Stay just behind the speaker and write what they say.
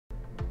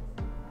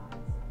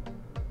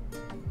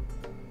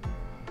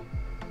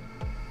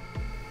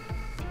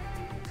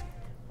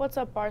What's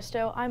up,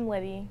 Barstow? I'm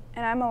Liddy.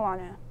 And I'm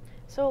Alana.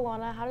 So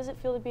Alana, how does it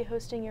feel to be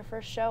hosting your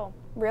first show?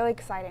 Really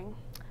exciting.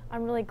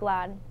 I'm really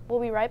glad. We'll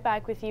be right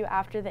back with you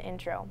after the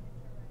intro.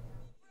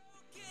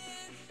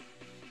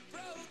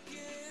 Broken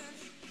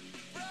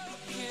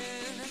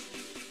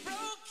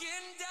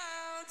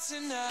down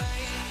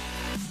tonight.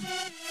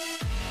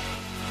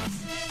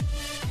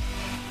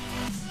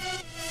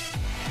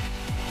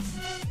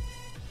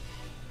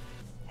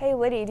 Hey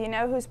Liddy, do you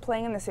know who's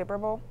playing in the Super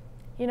Bowl?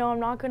 You know, I'm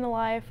not going to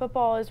lie,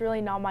 football is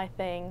really not my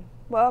thing.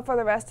 Well, for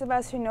the rest of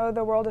us who know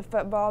the world of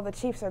football, the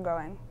Chiefs are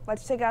going.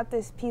 Let's check out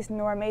this piece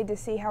Nora made to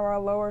see how our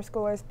lower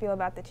schoolers feel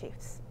about the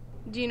Chiefs.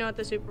 Do you know what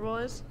the Super Bowl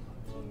is?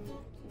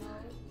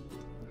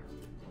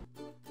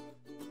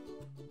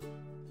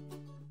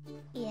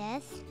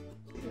 Yes.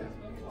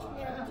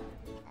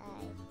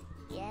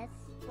 Yes.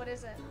 What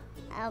is it?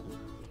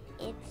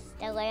 It's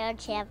the world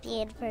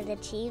champion for the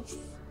Chiefs.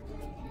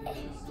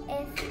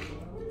 If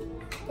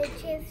the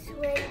Chiefs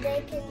win,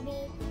 they can be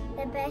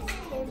the best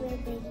team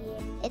of the year.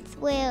 It's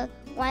where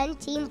one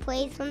team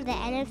plays from the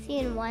NFC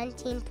and one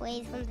team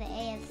plays from the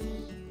AFC.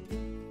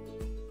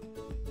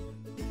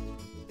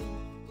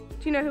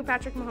 Do you know who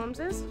Patrick Mahomes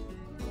is?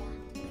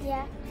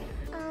 Yeah.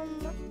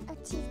 A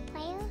Chief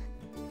player?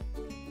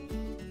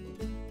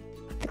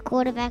 The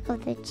quarterback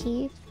of the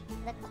Chiefs.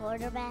 The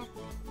quarterback.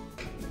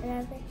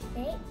 Another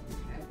state?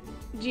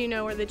 Do you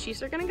know where the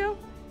Chiefs are going to go?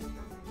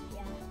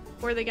 Yeah.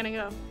 Where are they going to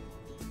go?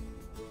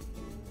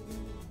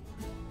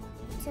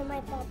 To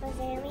my papa's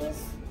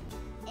Emmys.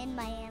 In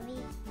Miami.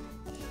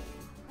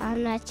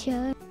 I'm not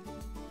sure.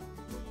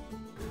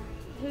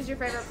 Who's your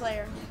favorite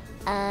player?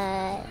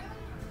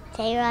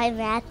 Tyrod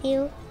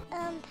Matthew.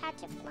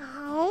 Patrick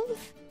Mahomes.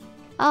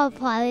 I'll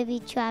probably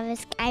be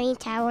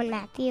Tyrann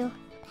Matthew.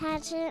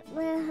 Patrick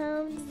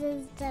Mahomes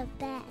is the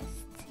best.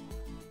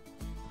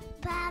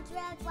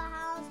 Patrick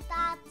Mahomes,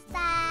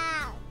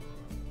 touchdown!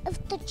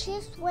 If the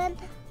Chiefs win,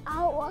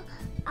 I'll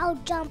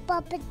jump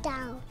up and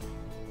down.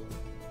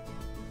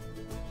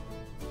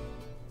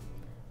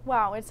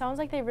 Wow, it sounds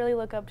like they really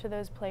look up to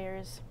those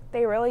players.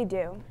 They really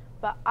do.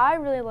 But I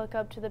really look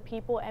up to the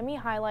people Emmy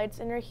highlights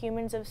in her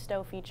Humans of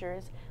Stowe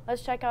features.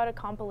 Let's check out a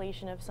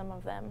compilation of some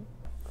of them.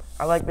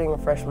 I like being a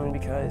freshman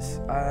because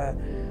I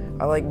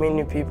like meeting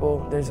new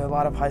people. There's a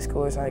lot of high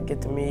schoolers I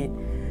get to meet,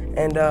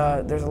 and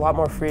there's a lot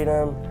more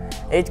freedom.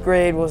 8th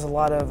grade was a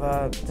lot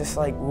of just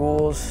like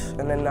rules,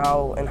 and then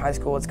now in high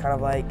school it's kind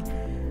of like,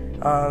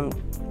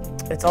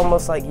 it's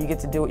almost like you get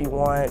to do what you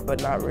want,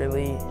 but not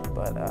really.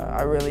 But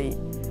I really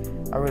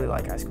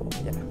like high school,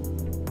 yeah.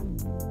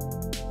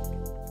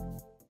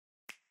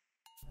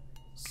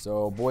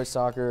 So boys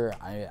soccer,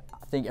 I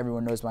think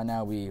everyone knows by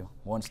now, we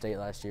won state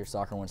last year,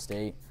 soccer won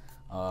state.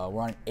 We're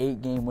on an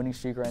 8-game winning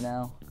streak right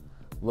now.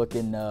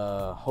 Looking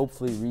to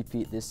hopefully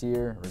repeat this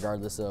year,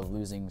 regardless of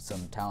losing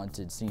some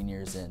talented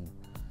seniors and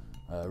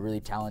a really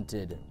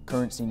talented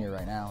current senior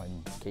right now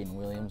in Caden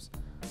Williams.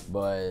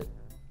 But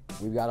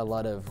we've got a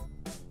lot of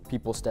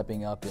people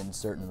stepping up in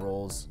certain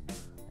roles.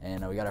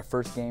 And we got our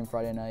first game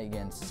Friday night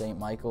against St.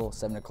 Michael,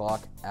 7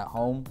 o'clock at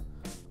home.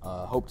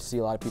 Hope to see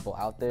a lot of people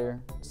out there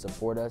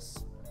support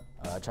us.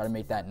 Try to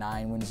make that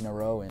 9 wins in a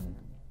row and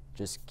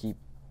just keep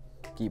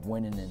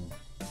winning. And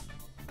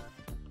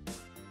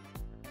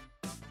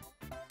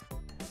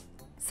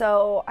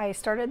so I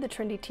started the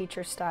Trendy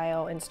Teacher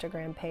Style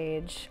Instagram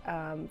page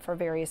for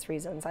various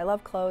reasons. I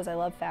love clothes, I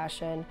love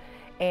fashion,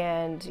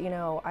 and you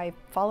know, I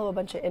follow a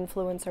bunch of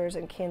influencers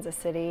in Kansas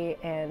City,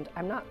 and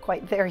I'm not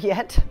quite there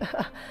yet.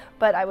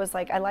 But I was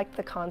like, I like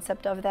the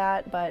concept of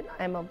that, but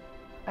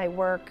I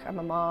work, I'm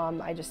a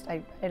mom, I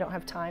don't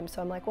have time,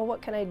 so I'm like, well,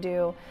 what can I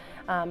do?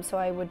 So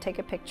I would take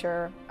a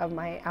picture of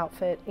my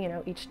outfit, you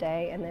know, each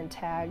day, and then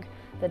tag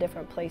the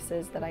different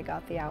places that I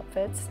got the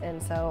outfits.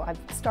 And so I'm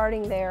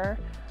starting there,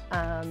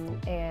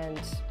 and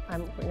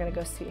we're gonna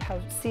go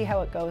see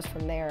how it goes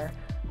from there.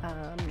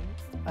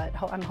 But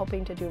I'm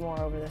hoping to do more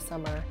over the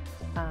summer.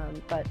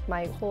 But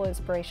my whole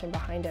inspiration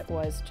behind it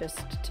was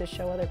just to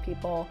show other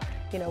people,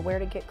 you know, where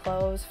to get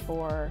clothes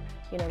for,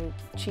 you know,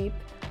 cheap.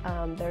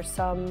 There's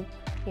some,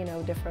 you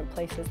know, different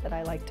places that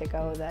I like to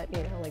go that,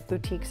 you know, like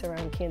boutiques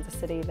around Kansas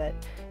City that,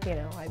 you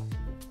know,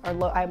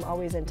 I'm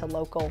always into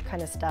local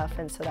kind of stuff,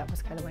 and so that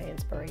was kind of my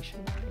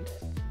inspiration behind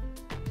it.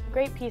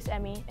 Great piece,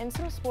 Emmy. In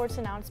some sports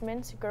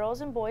announcements,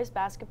 girls and boys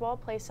basketball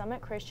play Summit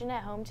Christian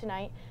at home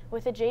tonight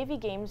with the JV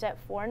games at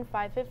 4 and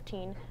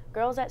 5:15,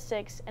 girls at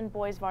 6, and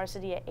boys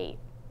varsity at 8.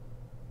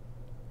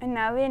 And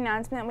now the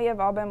announcement we have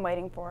all been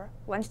waiting for.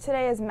 Lunch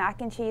today is mac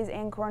and cheese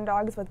and corn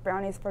dogs with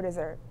brownies for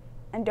dessert.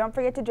 And don't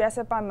forget to dress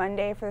up on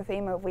Monday for the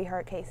theme of We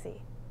Heart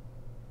Casey.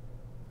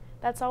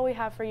 That's all we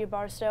have for you,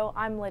 Barstow.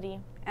 I'm Liddy.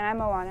 And I'm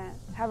Alana.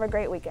 Have a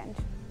great weekend.